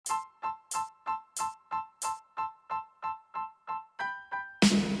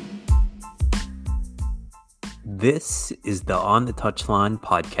This is the On the Touchline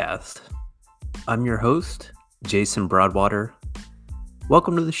podcast. I'm your host, Jason Broadwater.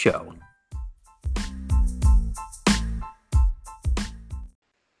 Welcome to the show.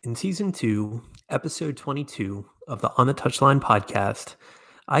 In Season 2, Episode 22 of the On the Touchline podcast,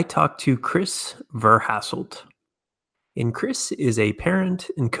 I talked to Chris Verhasselt. And Chris is a parent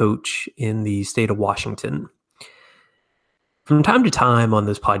and coach in the state of Washington. From time to time on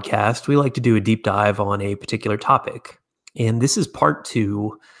this podcast, we like to do a deep dive on a particular topic. And this is part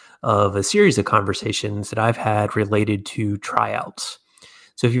 2 of a series of conversations that I've had related to tryouts.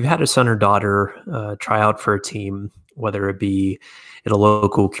 So if you've had a son or daughter try out for a team, whether it be at a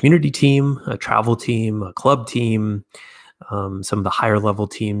local community team, a travel team, a club team, some of the higher level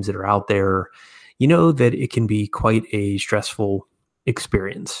teams that are out there, you know that it can be quite a stressful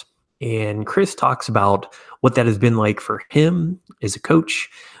experience. And Chris talks about what that has been like for him as a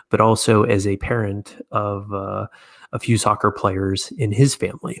coach, but also as a parent of a few soccer players in his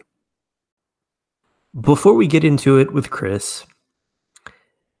family. Before we get into it with Chris,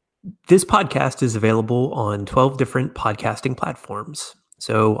 this podcast is available on 12 different podcasting platforms.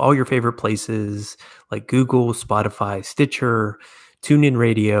 So all your favorite places like Google, Spotify, Stitcher, TuneIn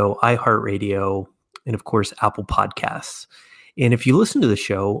Radio, iHeartRadio, and of course, Apple Podcasts. And if you listen to the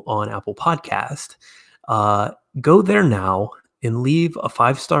show on Apple Podcast, go there now and leave a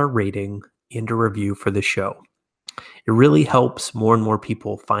 5-star rating and a review for the show. It really helps more and more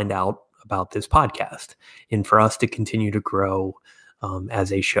people find out about this podcast and for us to continue to grow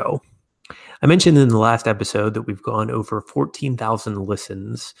as a show. I mentioned in the last episode that we've gone over 14,000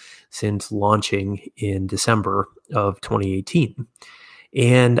 listens since launching in December of 2018.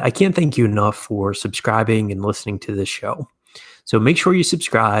 And I can't thank you enough for subscribing and listening to this show. So make sure you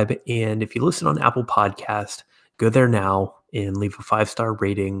subscribe. And if you listen on Apple Podcast, go there now and leave a 5-star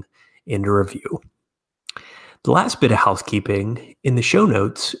rating and a review. The last bit of housekeeping, in the show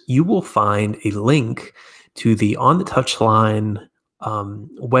notes, you will find a link to the On the Touchline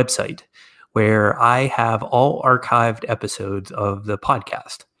website where I have all archived episodes of the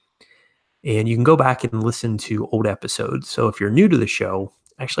podcast. And you can go back and listen to old episodes. So if you're new to the show,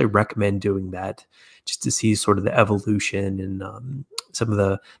 I actually recommend doing that just to see sort of the evolution and some of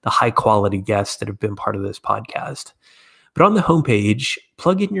the high quality guests that have been part of this podcast. But on the homepage,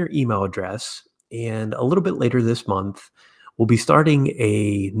 plug in your email address. And a little bit later this month, we'll be starting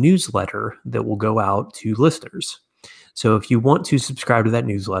a newsletter that will go out to listeners. So if you want to subscribe to that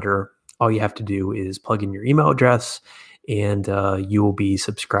newsletter, all you have to do is plug in your email address and you will be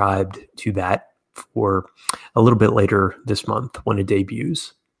subscribed to that for a little bit later this month when it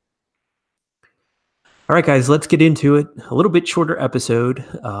debuts. All right, guys, let's get into it. A little bit shorter episode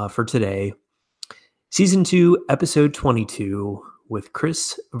for today. Season 2, Episode 22 with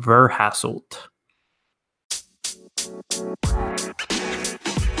Chris Verhasselt.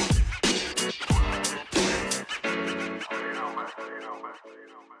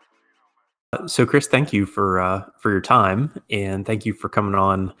 So, Chris, thank you for your time, and thank you for coming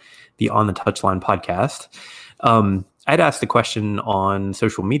on the On the Touchline podcast. I'd asked a question on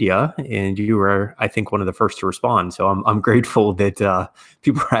social media, and you were, I think, one of the first to respond. So I'm grateful that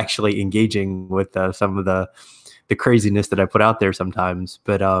people are actually engaging with some of the craziness that I put out there sometimes.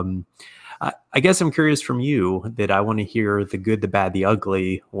 But I guess I'm curious from you that I want to hear the good, the bad, the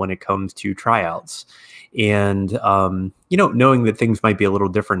ugly when it comes to tryouts. And, knowing that things might be a little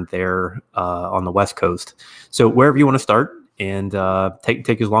different there on the West Coast. So wherever you want to start and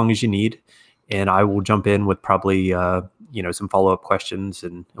take as long as you need. And I will jump in with probably, some follow-up questions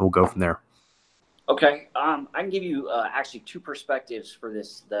and we'll go from there. Okay. I can give you actually 2 perspectives for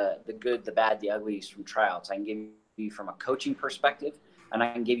this, the good, the bad, the uglies from tryouts. I can give you from a coaching perspective and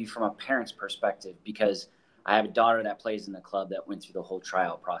I can give you from a parent's perspective because I have a daughter that plays in the club that went through the whole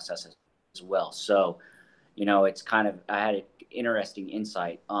tryout process as well. So, it's kind of, I had an interesting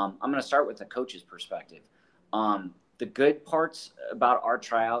insight. I'm going to start with the coach's perspective. The good parts about our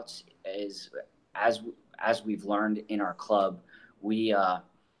tryouts is as we've learned in our club, we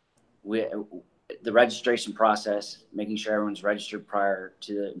the registration process, making sure everyone's registered prior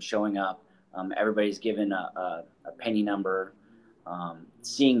to them showing up. Everybody's given a penny number,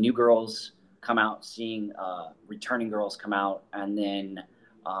 seeing new girls come out, seeing returning girls come out, and then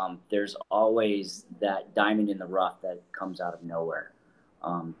there's always that diamond in the rough that comes out of nowhere.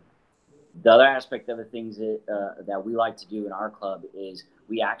 The other aspect of the things that we like to do in our club is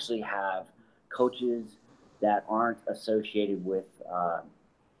we actually have coaches that aren't associated with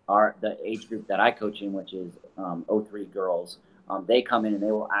the age group that I coach in, which is 03 girls. They come in and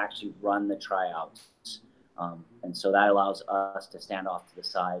they will actually run the tryouts And so that allows us to stand off to the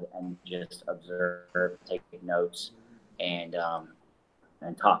side and just observe, take notes, and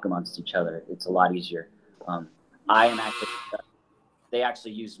talk amongst each other. It's a lot easier. I am actually, they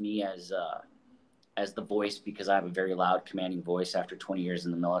actually use me as the voice because I have a very loud, commanding voice after 20 years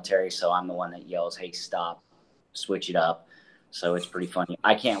in the military. So I'm the one that yells, "Hey, stop, switch it up." So it's pretty funny.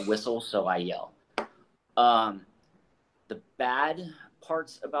 I can't whistle, so I yell. The bad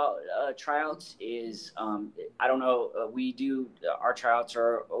parts about tryouts is I don't know. We do our tryouts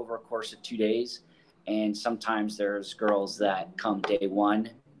are over a course of 2 days, and sometimes there's girls that come day one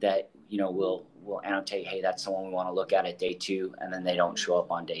that will annotate, "Hey, that's someone we want to look at day 2," and then they don't show up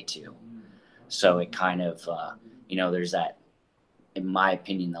on day 2. So it kind of there's that, in my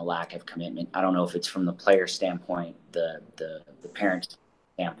opinion, the lack of commitment. I don't know if it's from the player standpoint, the parents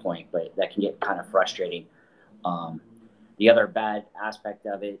standpoint, but that can get kind of frustrating. The other bad aspect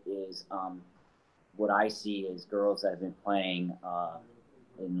of it is what I see is girls that have been playing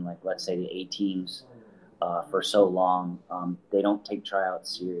in, like, let's say the A teams for so long, they don't take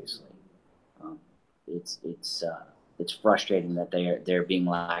tryouts seriously. It's frustrating that they're being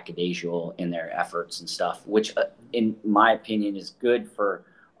lackadaisical in their efforts and stuff, which in my opinion is good for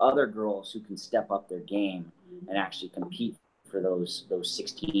other girls who can step up their game and actually compete for those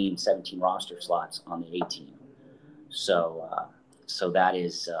 16, 17 roster slots on the A team. So that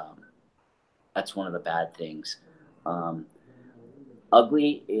is that's one of the bad things.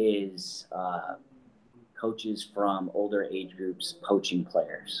 Ugly is coaches from older age groups poaching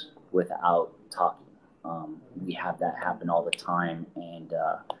players without talking. We have that happen all the time, and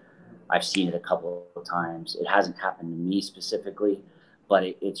I've seen it a couple of times. It hasn't happened to me specifically, but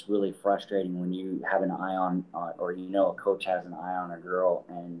it's really frustrating when you have an eye on, or a coach has an eye on a girl,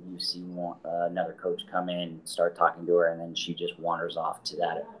 and you see another coach come in, start talking to her, and then she just wanders off to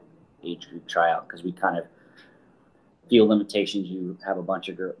that age group tryout, because we kind of feel limitations. You have a bunch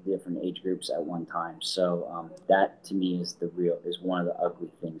of different age groups at one time, so that to me is one of the ugly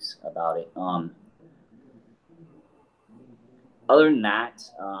things about it. Other than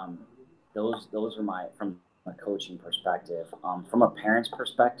that, those are from a coaching perspective. From a parent's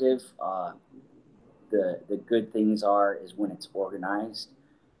perspective, the good things is when it's organized.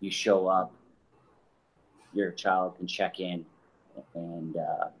 You show up, your child can check in and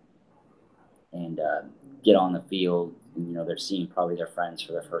get on the field. And, they're seeing probably their friends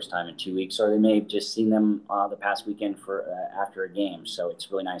for the first time in 2 weeks, or they may have just seen them the past weekend for after a game. So it's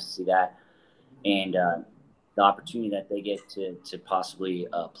really nice to see that. And the opportunity that they get to possibly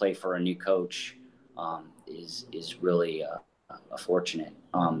play for a new coach is really fortunate.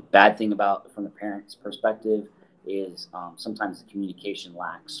 Bad thing from the parents' perspective is sometimes the communication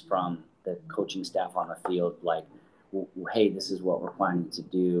lacks from the coaching staff on the field. Like, well, hey, this is what we're planning to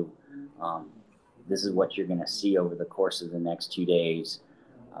do. This is what you're going to see over the course of the next 2 days.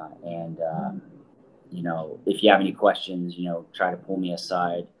 And if you have any questions, try to pull me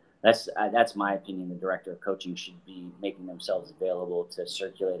aside. That's my opinion. The director of coaching should be making themselves available to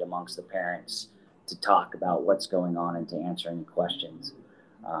circulate amongst the parents, to talk about what's going on and to answer any questions.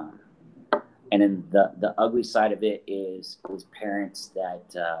 And then the ugly side of it is parents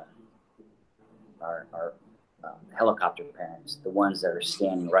that are helicopter parents, the ones that are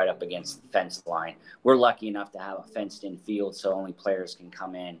standing right up against the fence line. We're lucky enough to have a fenced-in field, so only players can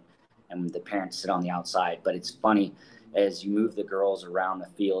come in, and the parents sit on the outside. But it's funny, as you move the girls around the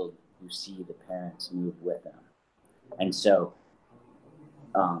field, you see the parents move with them. And so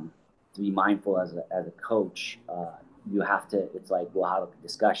to be mindful as a coach, you have to, it's like, we'll have a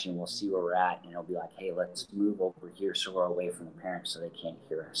discussion, we'll see where we're at, and it'll be like, hey, let's move over here so we're away from the parents so they can't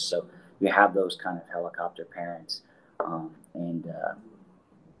hear us. So you have those kind of helicopter parents, and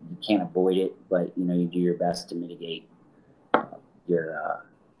you can't avoid it, but you do your best to mitigate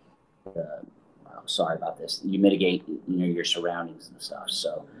sorry about this. You mitigate, your surroundings and stuff.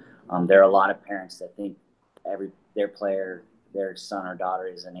 So there are a lot of parents that think their son or daughter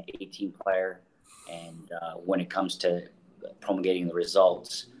is an 18 player, and when it comes to promulgating the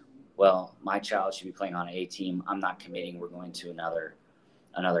results, well, my child should be playing on an A team. I'm not committing. We're going to another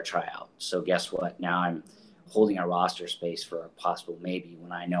tryout. So guess what? Now I'm holding a roster space for a possible maybe,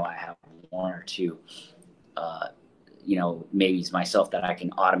 when I know I have one or two maybes myself that I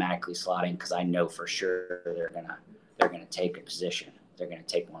can automatically slot in, because I know for sure they're gonna take a position. They're gonna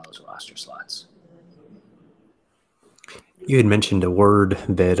take one of those roster slots. You had mentioned a word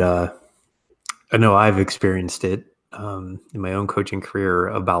that I know I've experienced it in my own coaching career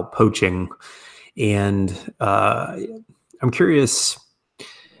about poaching, and I'm curious,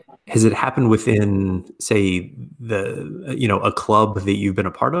 has it happened within, say, a club that you've been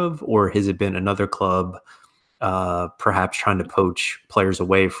a part of, or has it been another club perhaps trying to poach players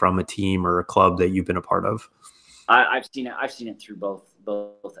away from a team or a club that you've been a part of? I've seen it. I've seen it through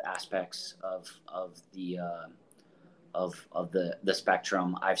both aspects of the the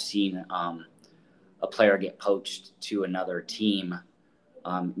spectrum. I've seen a player get poached to another team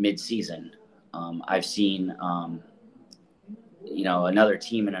mid-season. I've seen another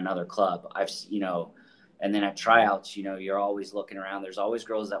team in another club. And then at tryouts, you're always looking around. There's always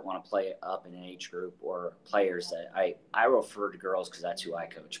girls that want to play up in an age group, or players that I refer to girls because that's who I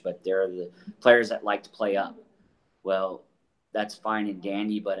coach, but they're the players that like to play up. Well, that's fine and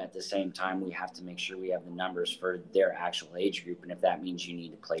dandy, but at the same time, we have to make sure we have the numbers for their actual age group. And if that means you need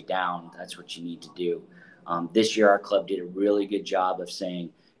to play down, that's what you need to do. This year, our club did a really good job of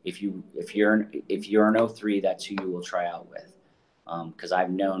saying, if you're an 03, that's who you will try out with. Because I've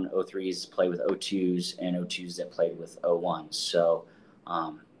known 03s play with 02s and 02s that played with 01s. So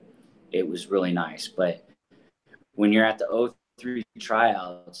it was really nice. But when you're at the 03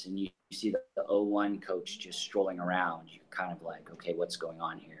 tryouts and you see the 01 coach just strolling around, you're kind of like, okay, what's going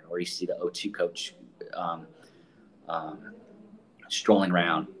on here? Or you see the 02 coach strolling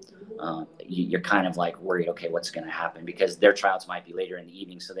around. You're kind of like worried, okay, what's going to happen? Because their tryouts might be later in the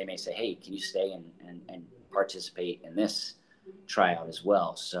evening. So they may say, hey, can you stay and participate in this tryout as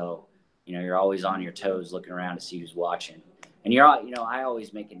well? So, you're always on your toes looking around to see who's watching. And I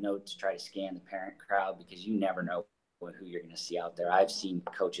always make a note to try to scan the parent crowd, because you never know who you're going to see out there. I've seen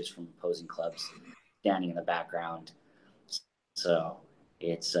coaches from opposing clubs standing in the background. So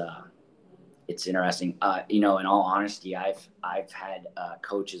it's interesting. In all honesty, I've had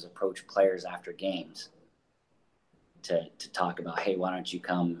coaches approach players after games to talk about, hey, why don't you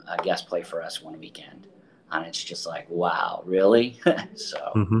come guest play for us one weekend? And it's just like, wow, really?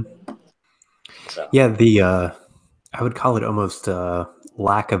 So Yeah, I would call it almost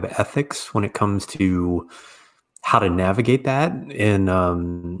lack of ethics when it comes to how to navigate that. And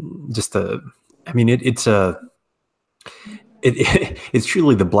it's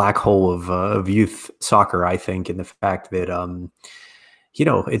truly the black hole of youth soccer, I think, in the fact that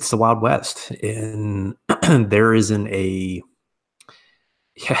it's the Wild West, and there isn't a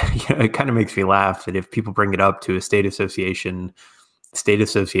it kind of makes me laugh that if people bring it up to a state association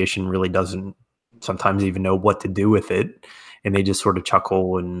really doesn't sometimes even know what to do with it, and they just sort of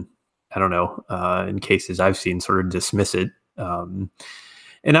chuckle and, I don't know, in cases I've seen, sort of dismiss it. And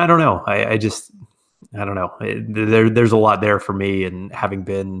I don't know. I don't know. There's a lot there for me, and having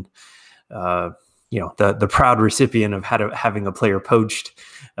been, the proud recipient of having a player poached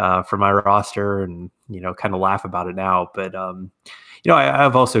for my roster, and kind of laugh about it now. But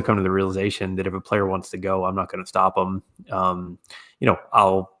I've also come to the realization that if a player wants to go, I'm not going to stop them.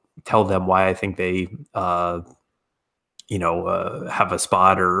 I'll tell them why I think they, have a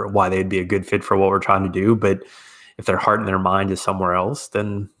spot, or why they'd be a good fit for what we're trying to do. But if their heart and their mind is somewhere else,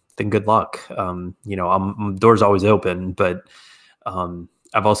 then good luck. Doors always open, but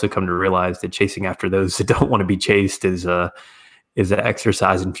I've also come to realize that chasing after those that don't want to be chased is an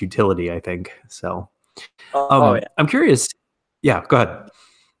exercise in futility, I think. So yeah. I'm curious. Yeah, go ahead.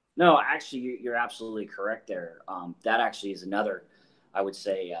 No, actually, you're absolutely correct there. That actually is another, I would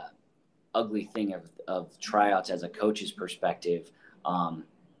say, ugly thing of tryouts as a coach's perspective.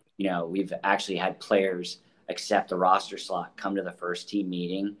 We've actually had players accept a roster slot, come to the first team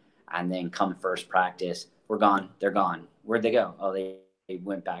meeting, and then come first practice, we're gone. They're gone. Where'd they go? Oh, they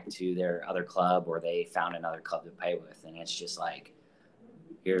went back to their other club, or they found another club to play with. And it's just like,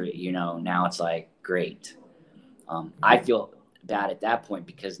 now it's like, great. I feel bad at that point,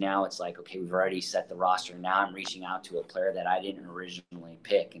 because now it's like, okay, we've already set the roster. Now I'm reaching out to a player that I didn't originally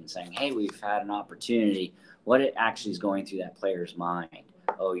pick and saying, hey, we've had an opportunity. What it actually is going through that player's mind?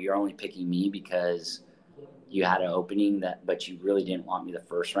 Oh, you're only picking me because you had an opening, but you really didn't want me the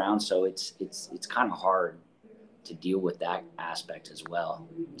first round. So it's kind of hard to deal with that aspect as well.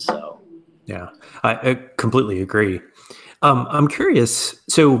 So yeah, I completely agree. I'm curious.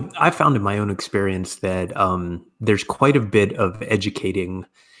 So I found in my own experience that there's quite a bit of educating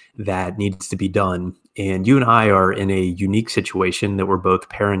that needs to be done. And you and I are in a unique situation that we're both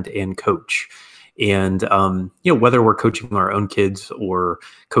parent and coach. And, whether we're coaching our own kids or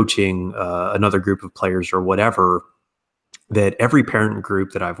coaching another group of players or whatever, that every parent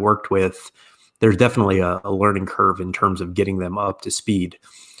group that I've worked with, there's definitely a learning curve in terms of getting them up to speed.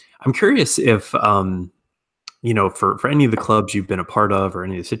 I'm curious if, for any of the clubs you've been a part of, or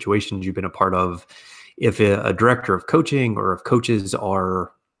any of the situations you've been a part of, if a director of coaching or if coaches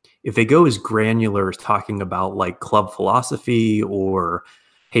if they go as granular as talking about like club philosophy, or,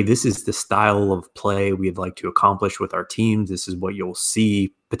 hey, this is the style of play we'd like to accomplish with our teams, this is what you'll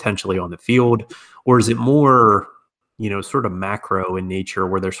see potentially on the field, Or is it more, sort of macro in nature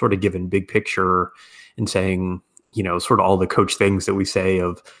where they're sort of given big picture and saying, sort of all the coach things that we say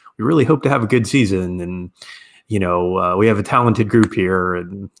of, we really hope to have a good season, and, we have a talented group here,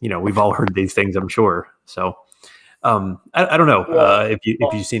 and, we've all heard these things, I'm sure. So I don't know if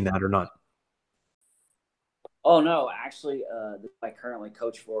you've seen that or not. Oh no, actually, I currently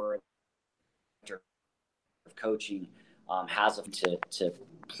coach for of coaching has to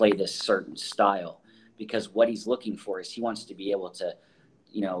play this certain style, because what he's looking for is he wants to be able to,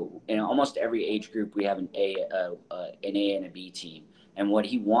 in almost every age group we have an A and a B team, and what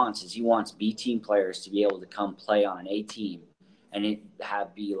he wants is he wants B team players to be able to come play on an A team, and it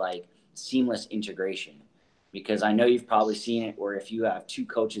be like seamless integration. Because I know you've probably seen it where if you have two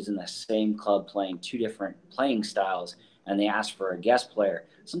coaches in the same club playing two different playing styles and they ask for a guest player,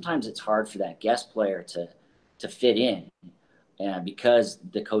 sometimes it's hard for that guest player to fit in, because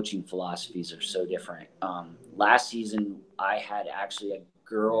the coaching philosophies are so different. Last season, I had actually a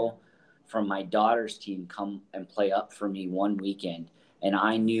girl from my daughter's team come and play up for me one weekend, and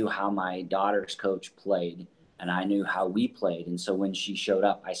I knew how my daughter's coach played, and I knew how we played. And so when she showed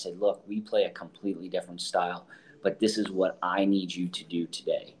up, I said, look, we play a completely different style, but this is what I need you to do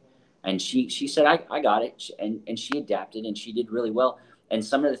today. And she said, I got it. And she adapted, and she did really well. And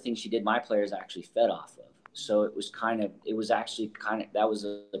some of the things she did, my players actually fed off of. So it was probably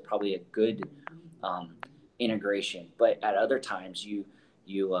a good integration. But at other times you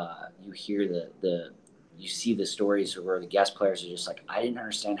hear you see the stories where the guest players are just like, I didn't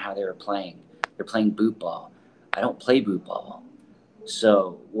understand how they were playing. They're playing boot ball. I don't play boot ball.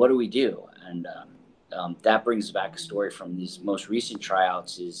 So what do we do? And that brings back a story from these most recent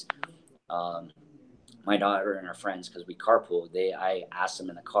tryouts is my daughter and her friends, because we carpool, I asked them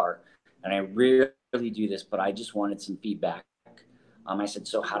in the car, and I really do this, but I just wanted some feedback. I said,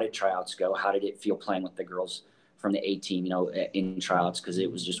 so how did tryouts go? How did it feel playing with the girls from the A team, in tryouts? Because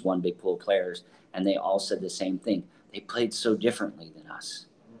it was just one big pool of players. And they all said the same thing. They played so differently than us.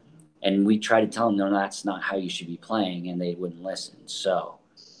 And we tried to tell them, no, that's not how you should be playing. And they wouldn't listen. So,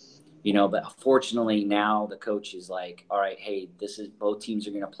 but fortunately now the coach is like, all right, hey, both teams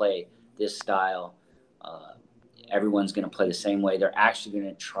are going to play this style. Everyone's going to play the same way. They're actually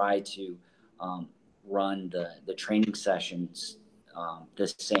going to try to run the training sessions the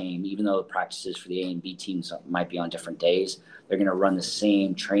same, even though the practices for the A and B teams might be on different days. They're going to run the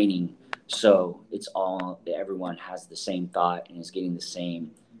same training, so everyone has the same thought and is getting the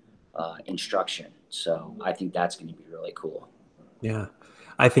same instruction. So I think that's going to be really cool. Yeah,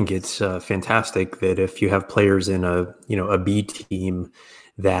 I think it's fantastic that if you have players in a B team,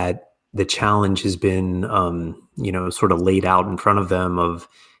 that the challenge has been sort of laid out in front of them of,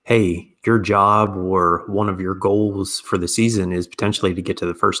 hey, your job or one of your goals for the season is potentially to get to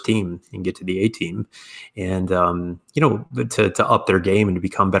the first team and get to the A team, and to up their game and to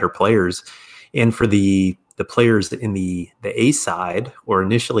become better players. And for the players in the A side, or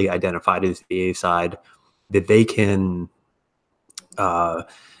initially identified as the A side, that they can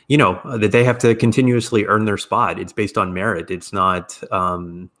that they have to continuously earn their spot. It's based on merit. It's not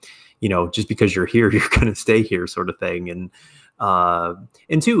just because you're here, you're going to stay here, sort of thing. And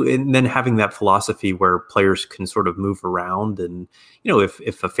then having that philosophy where players can sort of move around, and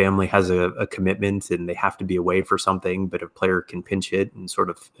if a family has a commitment and they have to be away for something, but a player can pinch it and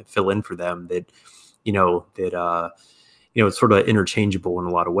sort of fill in for them, that it's sort of interchangeable in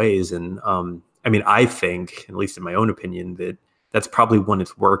a lot of ways. And I think, at least in my own opinion, that that's probably when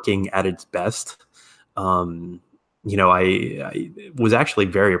it's working at its best. I was actually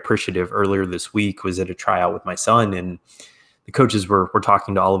very appreciative earlier this week, was at a tryout with my son, and the coaches were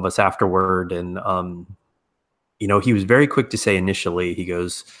talking to all of us afterward. And, he was very quick to say initially, he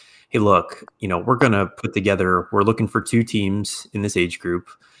goes, hey, look, we're going to we're looking for two teams in this age group.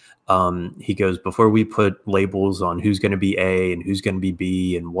 He goes, before we put labels on who's going to be A and who's going to be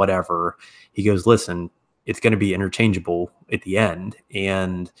B and whatever, he goes, listen, it's going to be interchangeable at the end.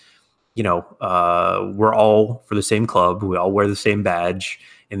 And, we're all for the same club. We all wear the same badge,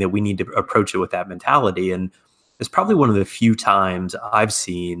 and that we need to approach it with that mentality. And it's probably one of the few times I've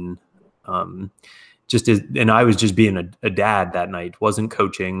seen, and I was just being a dad that night, wasn't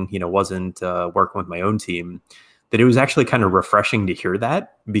coaching, wasn't working with my own team, that it was actually kind of refreshing to hear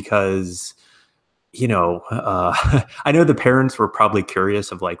that, because, I know the parents were probably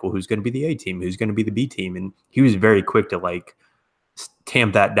curious of like, well, who's going to be the A team? Who's going to be the B team? And he was very quick to like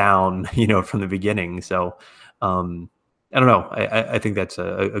tamp that down, from the beginning. So I don't know. I think that's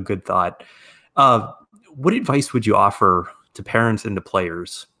a good thought. What advice would you offer to parents and to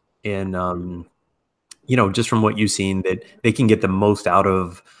players? And, just from what you've seen, that they can get the most out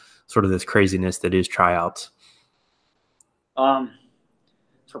of sort of this craziness that is tryouts?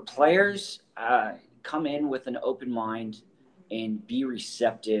 For players, come in with an open mind and be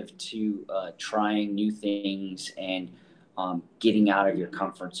receptive to trying new things and getting out of your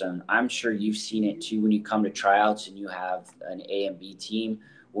comfort zone. I'm sure you've seen it too when you come to tryouts and you have an A and B team.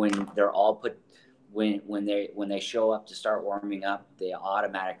 When they're all put, when they show up to start warming up, they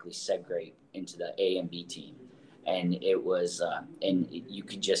automatically segregate into the A and B team, and it was and you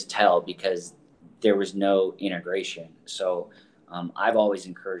could just tell because there was no integration. So I've always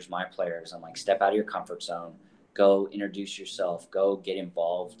encouraged my players. I'm like, step out of your comfort zone, go introduce yourself, go get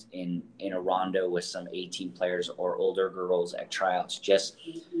involved in a rondo with some 18 players or older girls at tryouts, just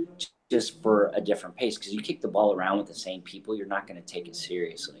for a different pace. Because you kick the ball around with the same people, you're not going to take it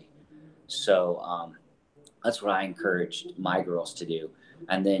seriously. So that's what I encouraged my girls to do.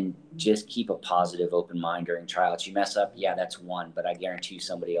 And then just keep a positive, open mind during tryouts. You mess up, yeah, that's one, but I guarantee you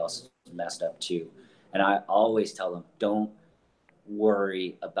somebody else messed up too. And I always tell them, don't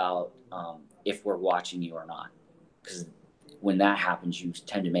worry about if we're watching you or not, because when that happens, you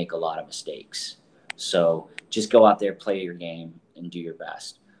tend to make a lot of mistakes. So just go out there, play your game, and do your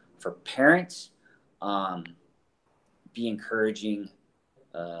best. For parents, be encouraging.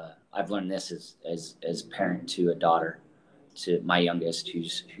 I've learned this as parent to a daughter, to my youngest,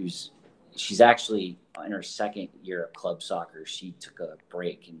 she's actually in her second year of club soccer. She took a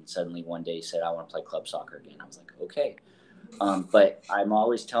break and suddenly one day said, I want to play club soccer again. I was like, okay. But I'm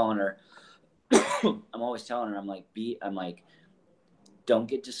always telling her, I'm like, don't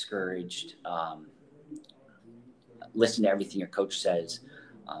get discouraged. Listen to everything your coach says,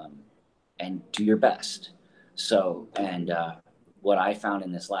 and do your best. So, and what I found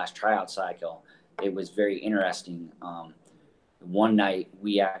in this last tryout cycle, it was very interesting. One night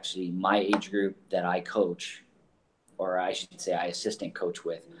my age group that I coach, or I should say I assistant coach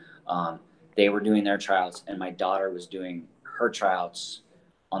with, they were doing their tryouts and my daughter was doing her tryouts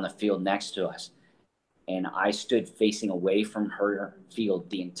on the field next to us. And I stood facing away from her field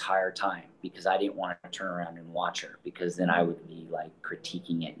the entire time because I didn't want to turn around and watch her, because then I would be like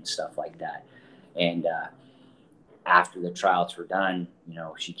critiquing it and stuff like that. And after the tryouts were done,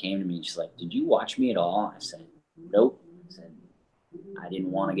 she came to me and she's like, did you watch me at all? I said, nope. I said, I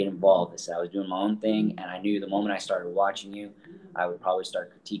didn't want to get involved. I said, I was doing my own thing. And I knew the moment I started watching you, I would probably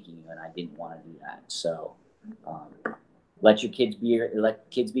start critiquing you. And I didn't want to do that. So let kids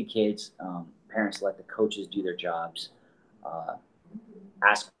be kids. Parents, let the coaches do their jobs.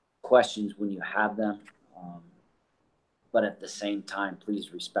 Ask questions when you have them. But at the same time,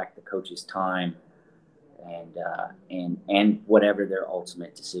 please respect the coach's time and whatever their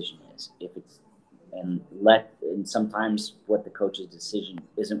ultimate decision is. And sometimes what the coach's decision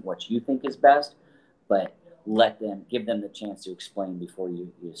isn't what you think is best, but give them the chance to explain before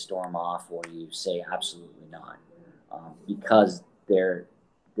you storm off or you say absolutely not, because there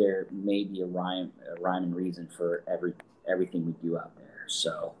may be a rhyme and reason for everything we do out there.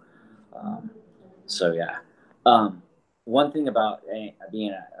 So yeah. One thing about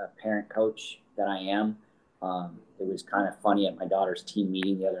being a parent coach that I am, it was kind of funny at my daughter's team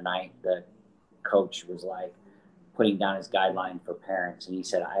meeting the other night. The coach was like putting down his guideline for parents, and he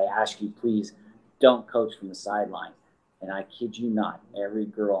said, I ask you, please don't coach from the sideline. And I kid you not, every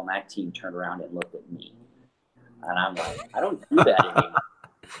girl on that team turned around and looked at me. And I'm like, I don't do that anymore.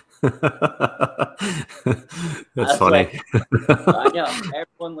 That's funny. Like, I know,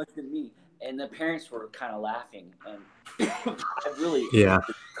 everyone looked at me, and the parents were kind of laughing, and I really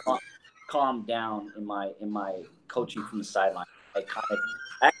calmed down in my coaching from the sideline.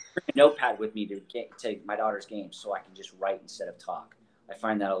 I bring a notepad with me to my daughter's game so I can just write instead of talk. I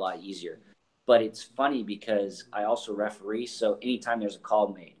find that a lot easier. But it's funny because I also referee, so anytime there's a call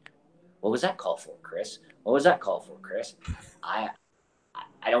made, what was that call for, Chris? What was that call for, Chris? I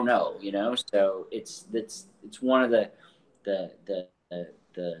don't know, So it's one of the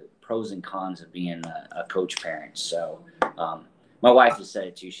pros and cons of being a coach parent. So my wife has said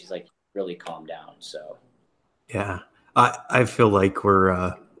it too. She's like, really calm down. So yeah, I feel like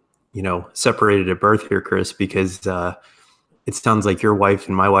we're separated at birth here, Chris, because it sounds like your wife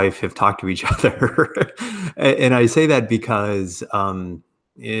and my wife have talked to each other. And I say that because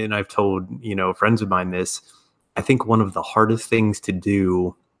and I've told friends of mine this. I think one of the hardest things to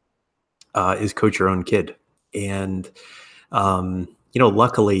do is coach your own kid. And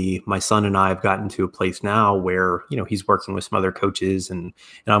luckily my son and I have gotten to a place now where he's working with some other coaches and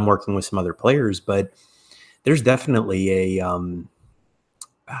I'm working with some other players, but there's definitely a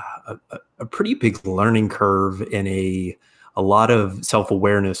pretty big learning curve and a lot of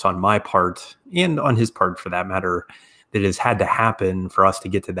self-awareness on my part and on his part for that matter, that has had to happen for us to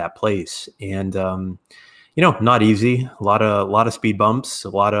get to that place. And, not easy, a lot of speed bumps, a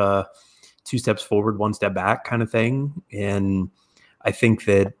lot of 2 steps forward, 1 step back kind of thing. And I think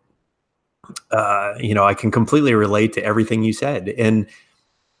that, I can completely relate to everything you said. And,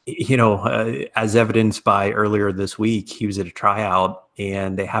 as evidenced by earlier this week, he was at a tryout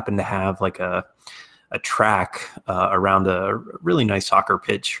and they happened to have like a track around a really nice soccer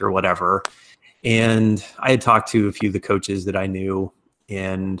pitch or whatever. And I had talked to a few of the coaches that I knew.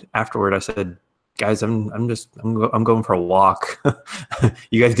 And afterward I said, guys, I'm going for a walk.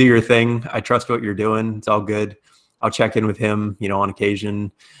 You guys do your thing. I trust what you're doing. It's all good. I'll check in with him, on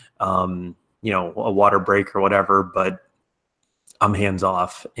occasion, a water break or whatever, but I'm hands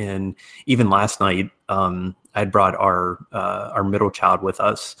off. And even last night, I'd brought our middle child with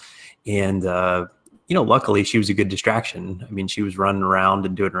us, and luckily she was a good distraction. I mean, she was running around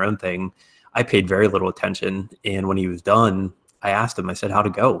and doing her own thing. I paid very little attention, and when he was done, I asked him. I said, "How'd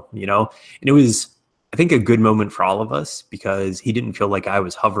it go?" And it was, I think, a good moment for all of us because he didn't feel like I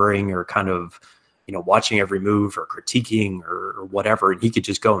was hovering or kind of, watching every move or critiquing or whatever. And he could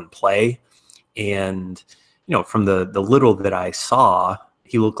just go and play. And from the little that I saw,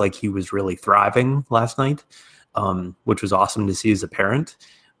 he looked like he was really thriving last night, which was awesome to see as a parent.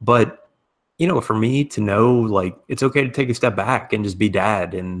 But, for me to know, like, it's okay to take a step back and just be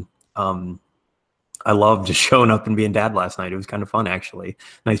dad. And I loved just showing up and being dad last night. It was kind of fun, actually.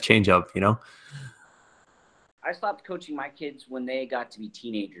 Nice change up, I stopped coaching my kids when they got to be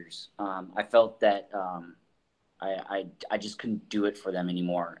teenagers. I felt that I just couldn't do it for them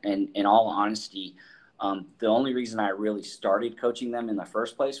anymore. And in all honesty, the only reason I really started coaching them in the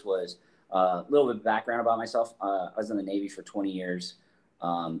first place was a little bit of background about myself. I was in the Navy for 20 years.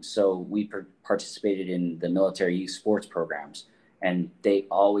 So we participated in the military youth sports programs, and they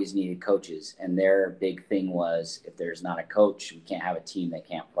always needed coaches. And their big thing was, if there's not a coach, we can't have a team that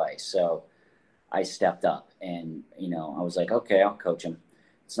can't play. So I stepped up and, I was like, okay, I'll coach them.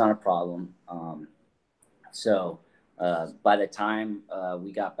 It's not a problem. So by the time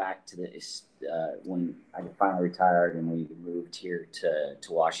we got back to when I finally retired and we moved here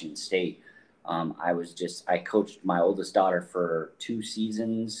to Washington State, I coached my oldest daughter for 2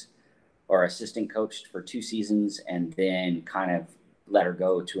 seasons, or assistant coached for 2 seasons, and then kind of let her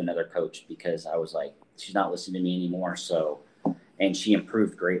go to another coach because I was like, she's not listening to me anymore. So, and she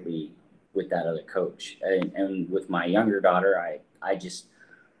improved greatly with that other coach. And with my younger daughter, I just,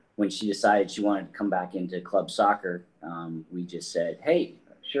 when she decided she wanted to come back into club soccer, we just said, hey,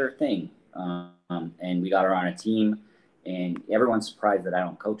 sure thing. And we got her on a team, and everyone's surprised that I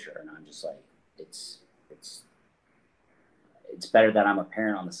don't coach her. And I'm just like, it's better that I'm a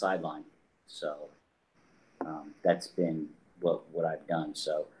parent on the sideline. So that's been what I've done.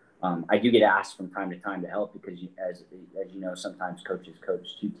 So I do get asked from time to time to help because, as you know, sometimes coaches coach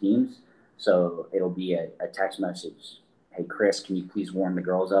 2 teams. So it'll be a text message. Hey, Chris, can you please warm the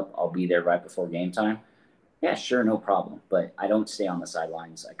girls up? I'll be there right before game time. Yeah, sure, no problem. But I don't stay on the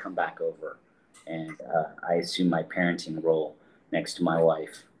sidelines. I come back over, and I assume my parenting role next to my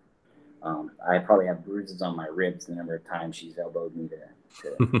wife. I probably have bruises on my ribs the number of times she's elbowed me to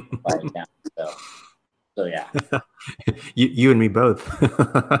fight it down. So yeah. you and me both.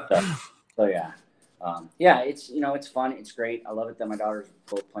 so yeah. Yeah, it's fun. It's great. I love it that my daughter's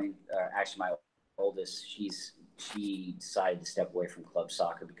both playing. Actually, my oldest, she decided to step away from club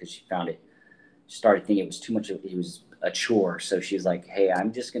soccer because she started thinking it was too much. It was a chore. So she was like, hey,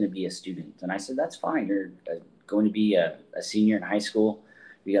 I'm just going to be a student. And I said, that's fine. You're going to be a senior in high school.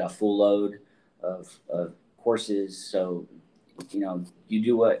 You got a full load of courses. So, you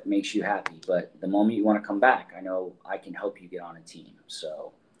do what makes you happy. But the moment you want to come back, I know I can help you get on a team.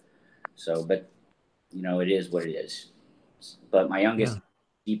 But it is what it is. But my youngest,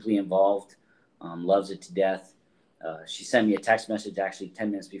 deeply involved, loves it to death. She sent me a text message actually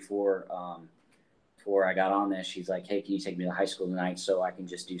 10 minutes before I got on this. She's like, hey, can you take me to high school tonight so I can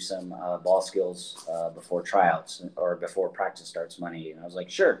just do some ball skills before tryouts or before practice starts Monday? And I was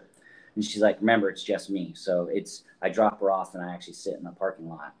like, sure. And she's like, remember, it's just me. So I drop her off and I actually sit in the parking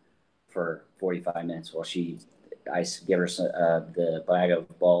lot for 45 minutes while I give her the bag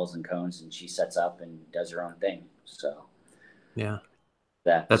of balls and cones, and she sets up and does her own thing. So, yeah,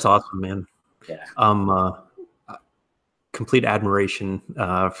 that's awesome, man. Yeah. Complete admiration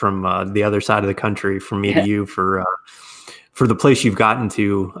from the other side of the country, from me to you, for the place you've gotten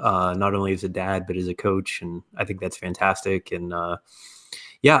to, not only as a dad but as a coach, and I think that's fantastic. And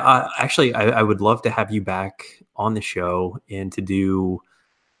actually, I would love to have you back on the show and to do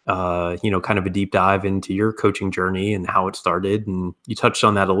kind of a deep dive into your coaching journey and how it started. And you touched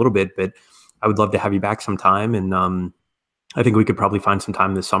on that a little bit, but I would love to have you back sometime and I think we could probably find some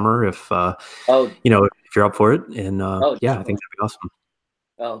time this summer if Oh, if you're up for it. And yeah, I think definitely. that'd be awesome.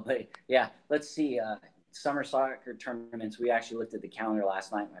 Oh, but yeah, let's see. Summer soccer tournaments. We actually looked at the calendar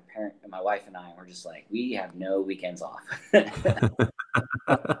last night. My wife and I, and we're just like, we have no weekends off.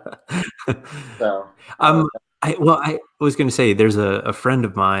 So, um, I was going to say there's a friend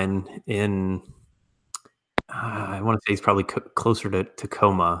of mine in I want to say he's probably closer to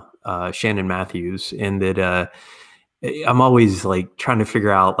Tacoma, Shannon Matthews, and that I'm always like trying to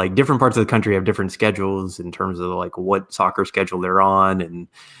figure out like different parts of the country have different schedules in terms of like what soccer schedule they're on and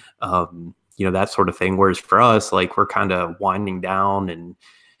that sort of thing. Whereas for us, like we're kind of winding down and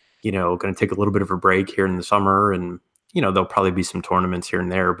going to take a little bit of a break here in the summer, and there'll probably be some tournaments here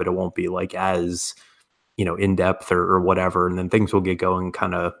and there, but it won't be like as in depth or whatever. And then things will get going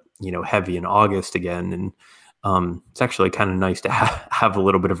kind of heavy in August again, and it's actually kind of nice to have a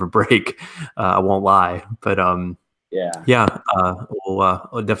little bit of a break. I won't lie, but yeah,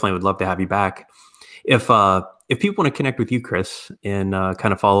 we'll definitely would love to have you back. If people want to connect with you, Chris, and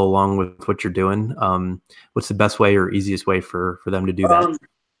kind of follow along with what you're doing, what's the best way or easiest way for them to do that?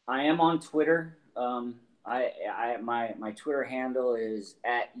 I am on Twitter. My Twitter handle is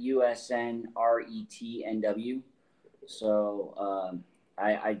at USNRETNW. So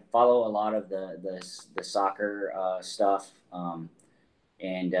I follow a lot of the soccer stuff,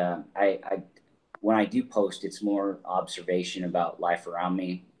 and I when I do post, it's more observation about life around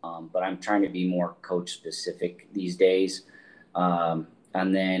me. But I'm trying to be more coach specific these days. And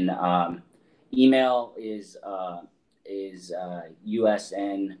then email is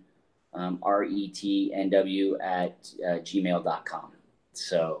USN RETNW at gmail.com.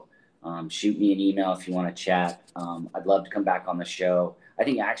 So shoot me an email if you want to chat. I'd love to come back on the show. I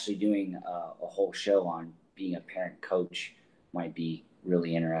think actually doing a whole show on being a parent coach might be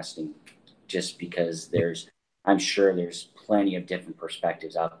really interesting, just because I'm sure there's plenty of different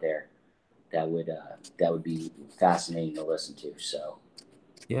perspectives out there that would be fascinating to listen to. So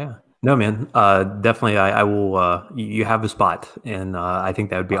yeah. No, man. Definitely, I will. You have a spot, and I think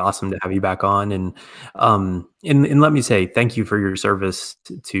that would be awesome to have you back on. And let me say thank you for your service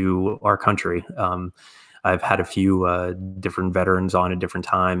to our country. I've had a few different veterans on at different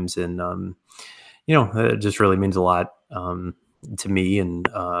times, and it just really means a lot to me. And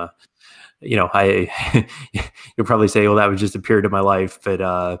I you'll probably say, well, that was just a period of my life,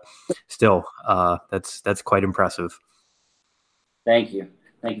 but still, that's quite impressive. Thank you.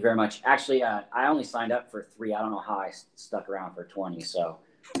 Thank you very much. Actually, I only signed up for 3. I don't know how I stuck around for 20. So,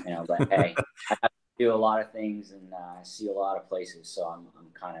 but hey, I have to do a lot of things and see a lot of places. So I'm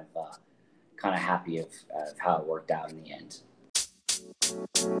kind of happy of how it worked out in the end.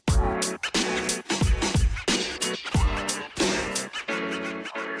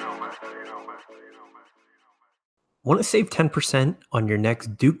 Want to save 10% on your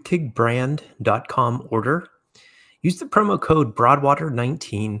next DukeTigBrand.com order? Use the promo code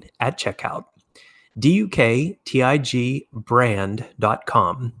Broadwater19 at checkout.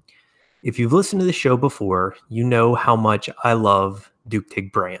 DukeTigBrand.com. If you've listened to the show before, you know how much I love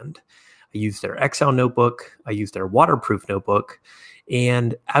DukeTig Brand. I use their XL notebook, I use their waterproof notebook,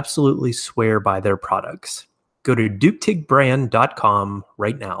 and absolutely swear by their products. Go to DukeTigBrand.com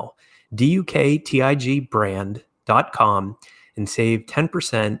right now, DukeTigBrand.com, and save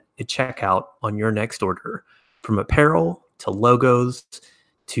 10% at checkout on your next order. From apparel to logos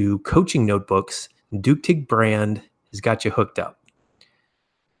to coaching notebooks, DukeTig Brand has got you hooked up.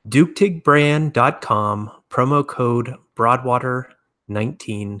 DukeTigBrand.com, promo code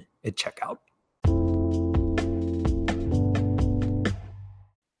Broadwater19 at checkout.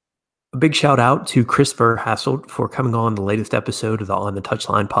 A big shout out to Chris Verhasselt for coming on the latest episode of the On the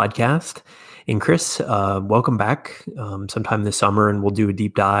Touchline podcast. And Chris, welcome back sometime this summer, and we'll do a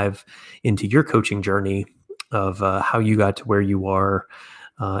deep dive into your coaching journey of how you got to where you are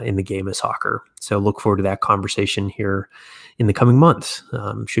in the game of soccer. So look forward to that conversation here in the coming months.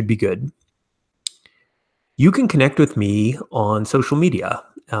 Should be good. You can connect with me on social media,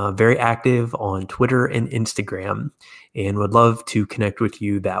 very active on Twitter and Instagram, and would love to connect with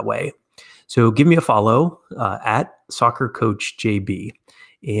you that way. So give me a follow at Soccer Coach JB.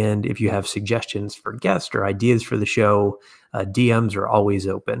 And if you have suggestions for guests or ideas for the show, DMs are always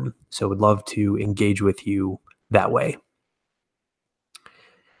open. So would love to engage with you that way.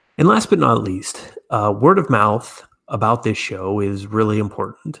 And last but not least, word of mouth about this show is really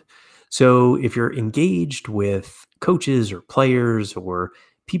important. So if you're engaged with coaches or players or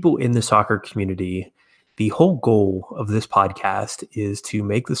people in the soccer community, the whole goal of this podcast is to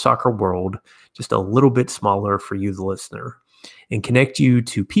make the soccer world just a little bit smaller for you, the listener, and connect you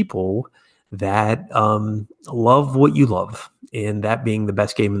to people that love what you love, and that being the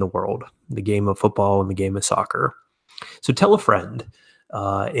best game in the world, the game of football and the game of soccer. So tell a friend.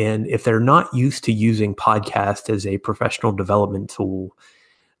 And if they're not used to using podcast as a professional development tool,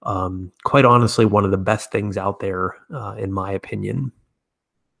 quite honestly, one of the best things out there, in my opinion.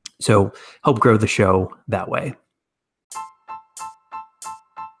 So help grow the show that way.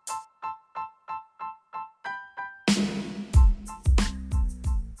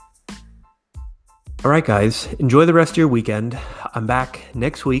 All right, guys, enjoy the rest of your weekend. I'm back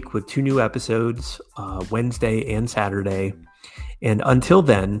next week with 2 new episodes, Wednesday and Saturday. And until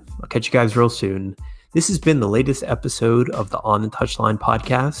then, I'll catch you guys real soon. This has been the latest episode of the On the Touchline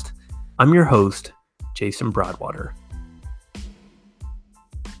podcast. I'm your host, Jason Broadwater.